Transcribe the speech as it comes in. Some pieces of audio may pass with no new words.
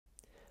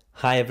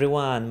Hi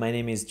everyone, my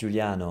name is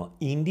Giuliano.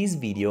 In this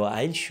video,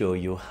 I'll show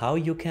you how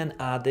you can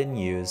add and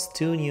use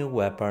two new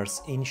web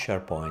parts in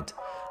SharePoint.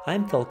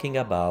 I'm talking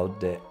about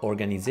the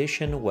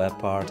organization web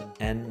part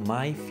and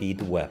my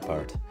feed web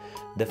part.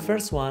 The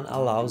first one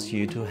allows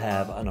you to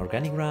have an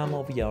organigram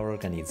of your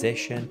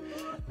organization.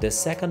 The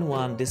second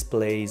one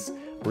displays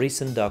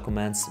recent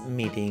documents,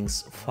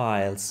 meetings,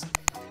 files,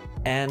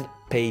 and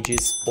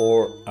pages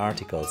or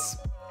articles.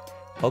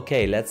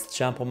 Okay, let's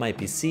jump on my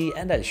PC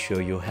and I'll show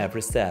you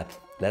every step.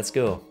 Let's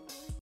go.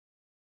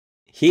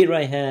 Here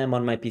I am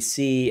on my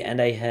PC and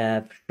I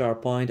have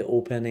SharePoint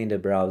open in the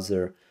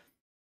browser.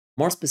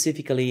 More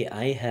specifically,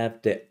 I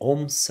have the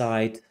home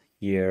site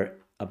here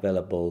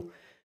available.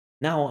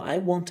 Now I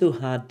want to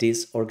add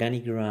this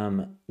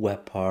organigram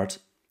web part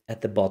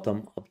at the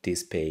bottom of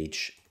this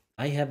page.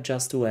 I have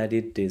just to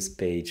edit this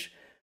page.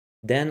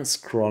 Then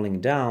scrolling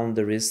down,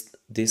 there is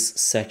this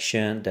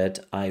section that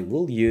I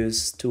will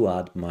use to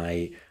add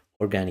my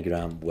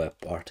organigram web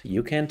part.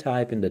 You can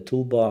type in the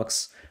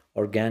toolbox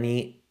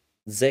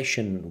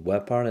organization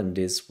web part and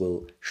this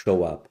will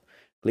show up.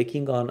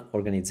 Clicking on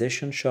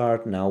organization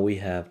chart, now we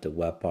have the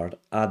web part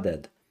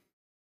added.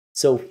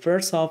 So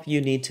first off,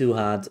 you need to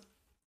add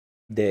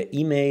the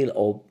email,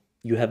 or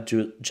you have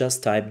to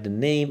just type the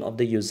name of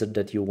the user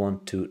that you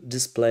want to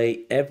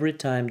display every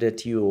time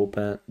that you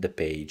open the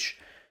page.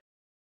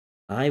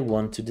 I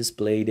want to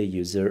display the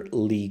user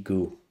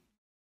Ligu.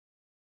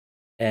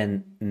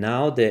 And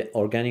now the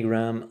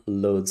organigram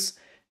loads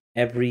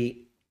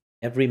every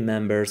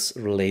members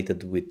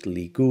related with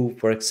Ligu.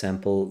 For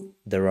example,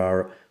 there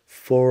are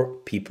 4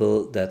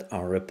 people that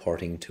are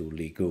reporting to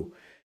Ligu.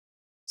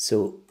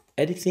 So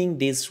editing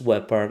this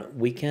web part,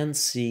 we can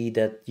see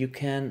that you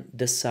can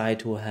decide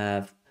to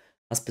have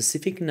a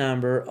specific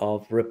number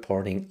of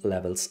reporting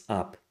levels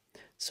up.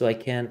 So I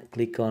can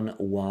click on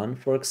 1,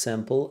 for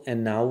example,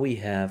 and now we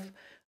have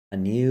a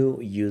new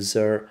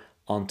user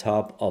on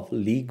top of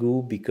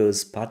Ligu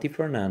because Patty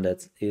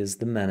Fernandez is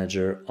the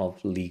manager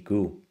of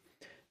Ligu.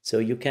 So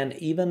you can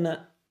even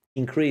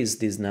increase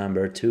this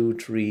number 2,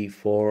 3,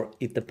 4.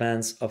 It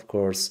depends, of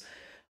course,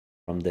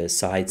 from the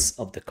size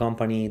of the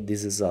company.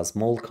 This is a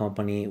small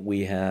company.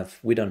 We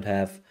don't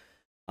have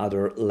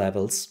other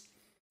levels.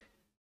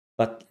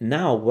 But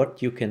now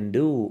what you can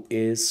do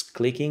is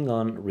clicking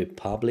on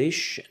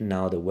republish.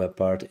 Now the web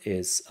part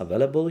is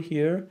available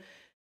here.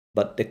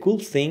 But the cool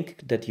thing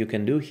that you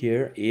can do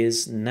here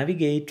is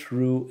navigate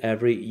through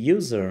every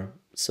user.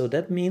 So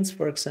that means,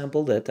 for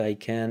example, that I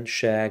can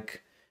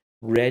check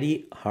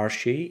Ready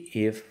Hershey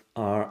if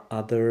are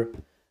other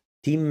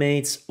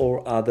teammates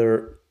or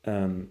other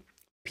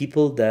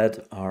people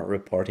that are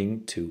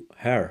reporting to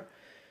her.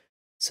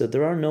 So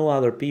there are no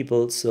other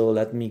people, so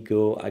let me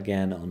go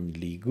again on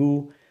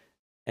Ligu,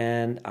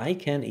 and I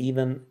can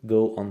even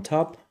go on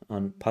top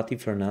on Patty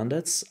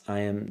Fernandez. I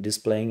am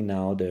displaying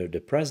now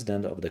the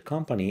president of the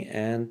company,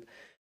 and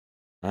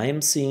I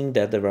am seeing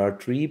that there are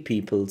 3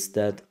 people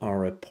that are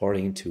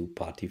reporting to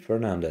Patty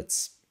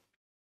Fernandez.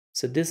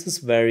 So this is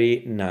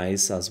very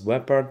nice as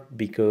web part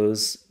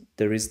because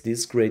there is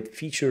this great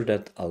feature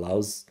that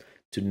allows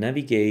to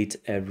navigate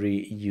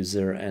every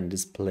user and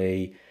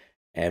display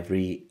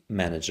every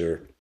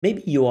manager.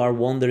 Maybe you are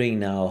wondering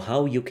now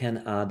how you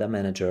can add a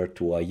manager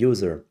to a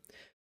user.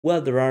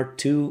 Well, there are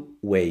 2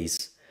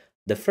 ways.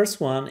 The first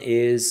one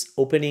is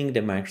opening the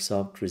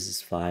Microsoft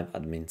 365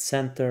 Admin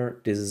Center.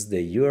 This is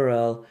the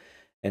URL,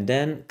 and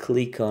then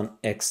click on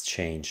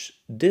Exchange.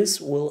 This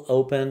will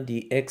open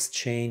the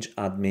Exchange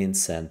Admin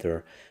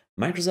Center.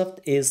 Microsoft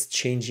is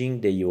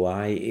changing the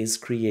UI, is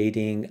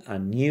creating a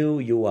new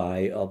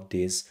UI of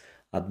this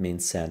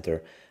Admin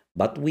Center.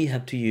 But we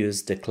have to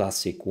use the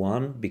classic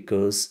one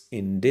because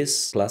in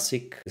this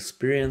classic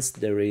experience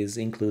there is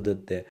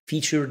included the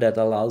feature that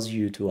allows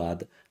you to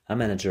add a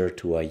manager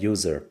to a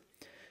user.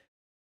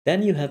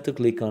 Then you have to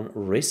click on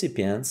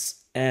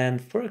recipients,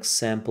 and for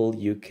example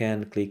you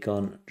can click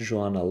on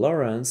Joanna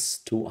Lawrence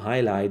to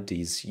highlight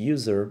this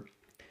user,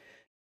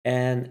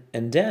 and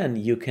then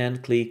you can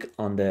click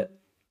on the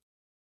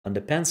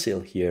pencil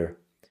here.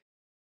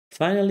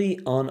 Finally,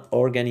 on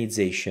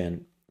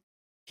organization.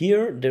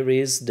 Here there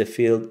is the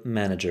field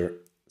manager.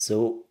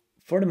 So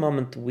for the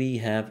moment we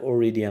have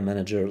already a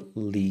manager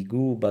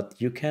Ligu, but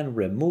you can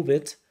remove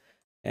it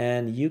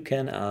and you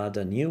can add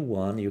a new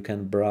one. You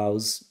can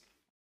browse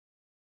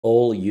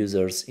all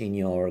users in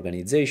your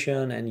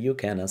organization and you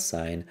can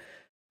assign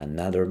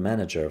another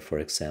manager. For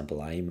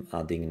example, I'm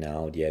adding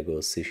now Diego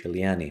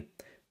Siciliani,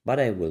 but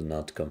I will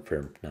not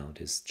confirm now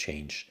this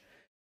change.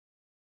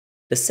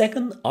 The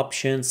second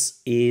option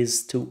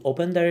is to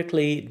open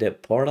directly the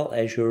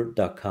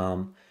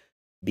portalazure.com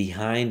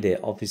behind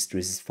the Office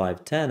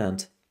 365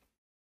 tenant.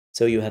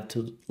 So you have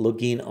to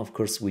log in, of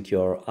course, with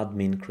your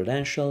admin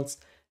credentials,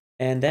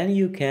 and then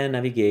you can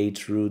navigate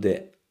through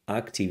the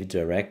Active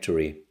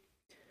Directory.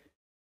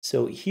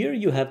 So here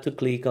you have to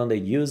click on the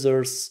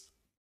users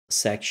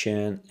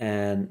section,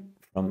 and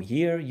from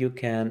here you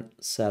can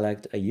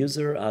select a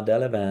user, add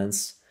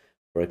events,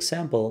 for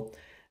example,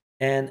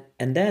 And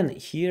then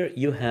here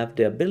you have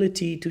the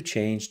ability to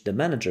change the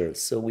manager.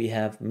 So we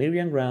have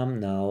Miriam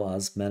Graham now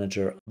as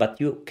manager, but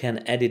you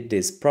can edit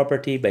this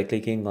property by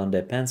clicking on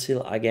the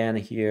pencil again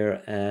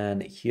here,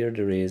 and here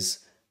there is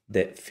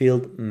the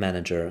field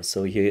manager.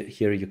 So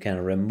here you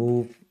can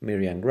remove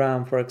Miriam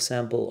Graham, for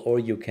example, or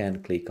you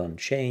can click on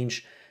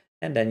change,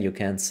 and then you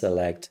can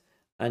select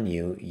a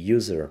new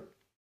user.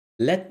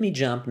 Let me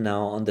jump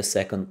now on the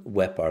second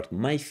web part,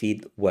 my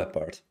feed web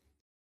part.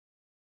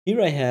 Here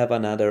I have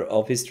another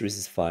Office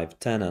 365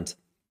 tenant.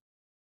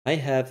 I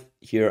have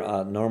here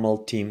a normal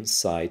team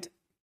site.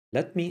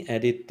 Let me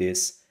edit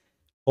this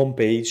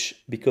homepage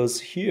because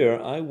here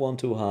I want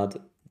to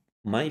add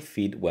my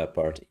feed web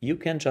part. You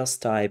can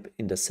just type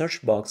in the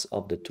search box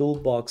of the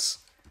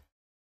toolbox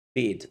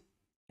feed,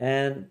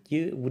 and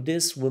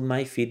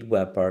my feed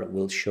web part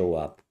will show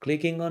up.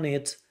 Clicking on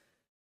it,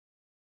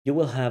 you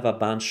will have a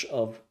bunch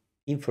of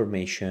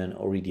information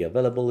already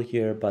available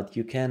here, but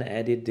you can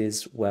edit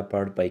this web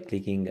part by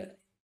clicking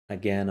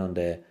again on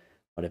the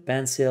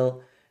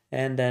pencil,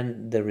 and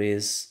then there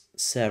is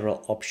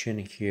several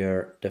options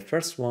here. The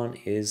first one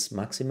is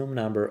maximum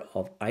number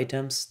of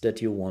items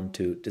that you want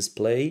to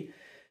display.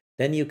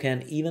 Then you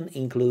can even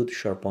include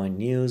SharePoint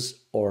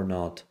news or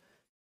not.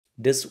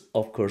 This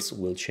of course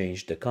will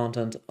change the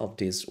content of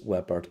this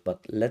web part,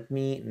 but let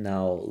me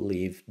now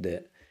leave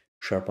the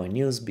SharePoint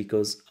news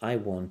because I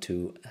want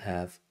to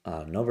have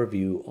an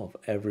overview of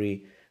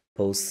every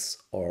posts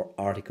or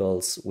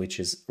articles which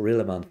is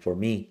relevant for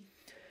me.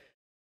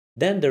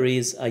 Then there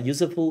is a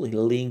useful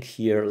link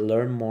here,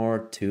 learn more,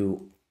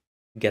 to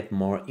get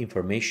more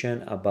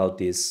information about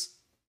these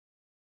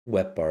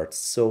web parts.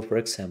 So for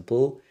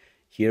example,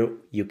 here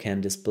you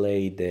can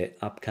display the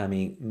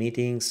upcoming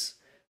meetings,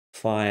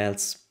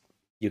 files.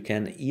 You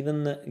can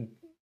even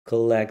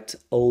collect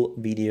all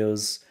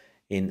videos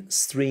in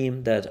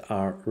stream that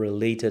are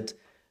related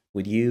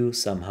with you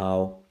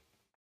somehow.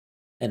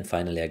 And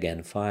finally,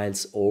 again,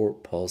 files or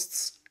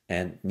posts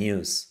and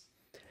news.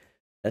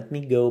 Let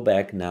me go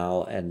back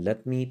now and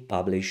let me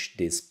publish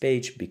this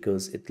page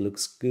because it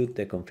looks good,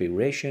 the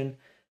configuration.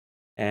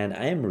 And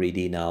I am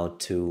ready now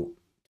to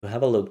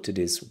have a look to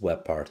this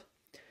web part.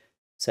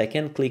 So I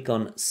can click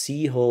on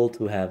See All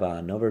to have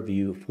an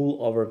overview, full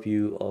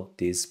overview of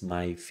this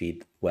My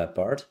Feed web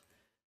part.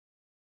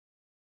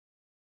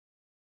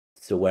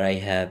 So where I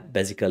have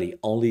basically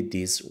only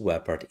this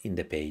web part in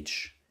the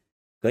page.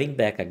 Going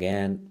back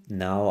again,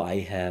 now I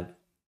have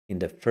in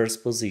the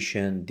first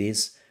position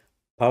this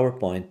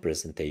PowerPoint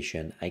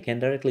presentation. I can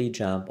directly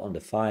jump on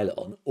the file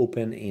on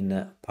open in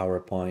a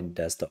PowerPoint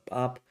desktop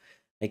app.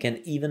 I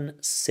can even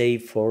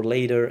save for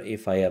later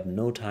if I have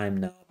no time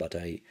now, but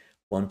I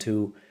want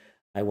to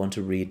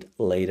read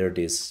later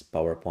this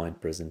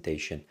PowerPoint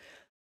presentation.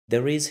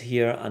 There is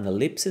here an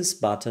ellipsis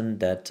button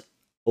that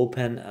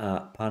open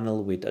a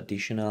panel with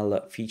additional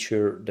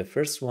feature. The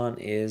first one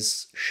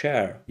is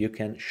share. You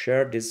can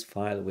share this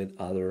file with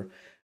other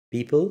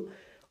people,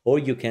 or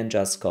you can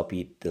just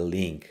copy the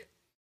link.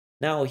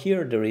 Now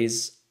here there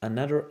is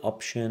another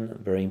option,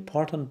 very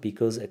important,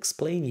 because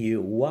explain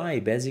you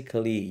why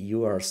basically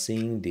you are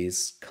seeing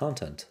this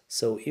content.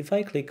 So if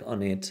I click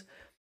on it,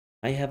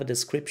 I have a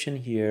description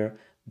here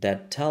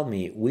that tell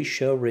me we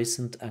show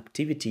recent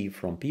activity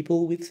from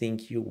people we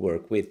think you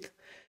work with.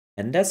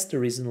 And that's the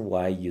reason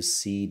why you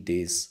see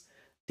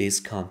this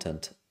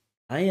content.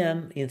 I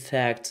am in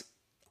fact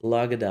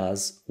logged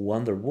as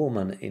Wonder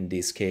Woman in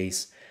this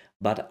case,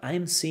 but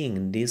I'm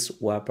seeing this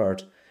web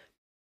part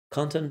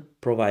content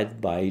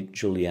provided by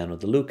Giuliano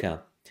de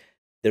Luca.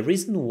 The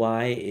reason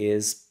why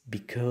is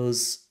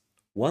because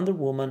Wonder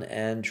Woman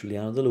and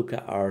Giuliano de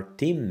Luca are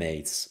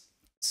teammates.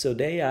 So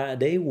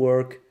they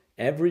work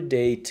every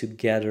day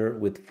together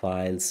with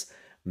files,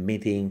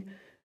 meeting,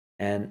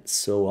 and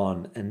so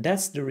on. And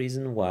that's the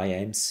reason why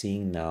I'm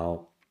seeing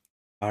now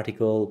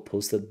article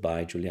posted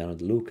by Giuliano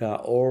de Luca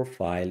or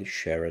file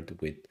shared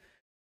with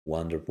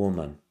Wonder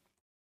Woman.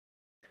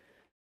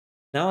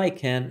 Now I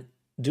can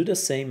do the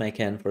same. I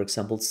can, for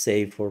example,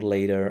 save for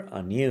later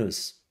a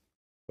news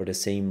for the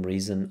same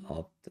reason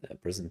of the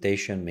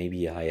presentation.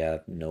 Maybe I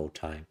have no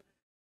time.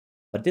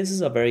 But this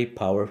is a very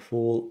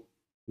powerful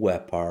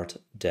web part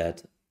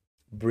that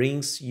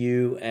brings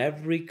you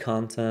every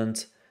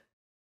content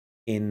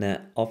in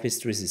Office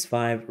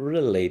 365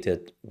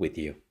 related with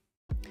you.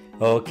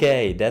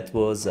 Okay, that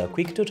was a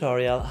quick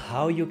tutorial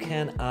how you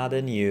can add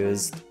and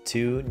use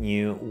two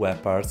new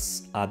web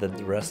parts added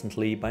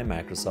recently by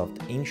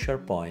Microsoft in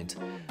SharePoint,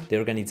 the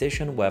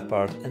organization web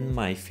part and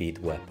my feed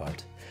web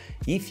part.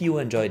 If you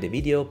enjoyed the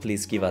video,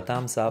 please give a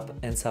thumbs up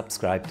and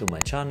subscribe to my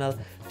channel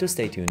to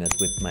stay tuned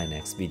with my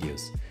next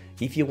videos.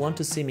 If you want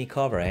to see me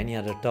cover any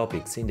other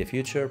topics in the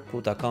future,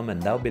 put a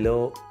comment down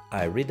below.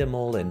 I read them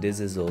all, and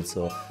this is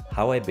also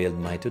how I build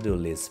my to-do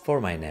list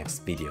for my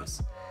next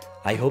videos.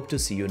 I hope to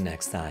see you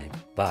next time.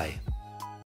 Bye!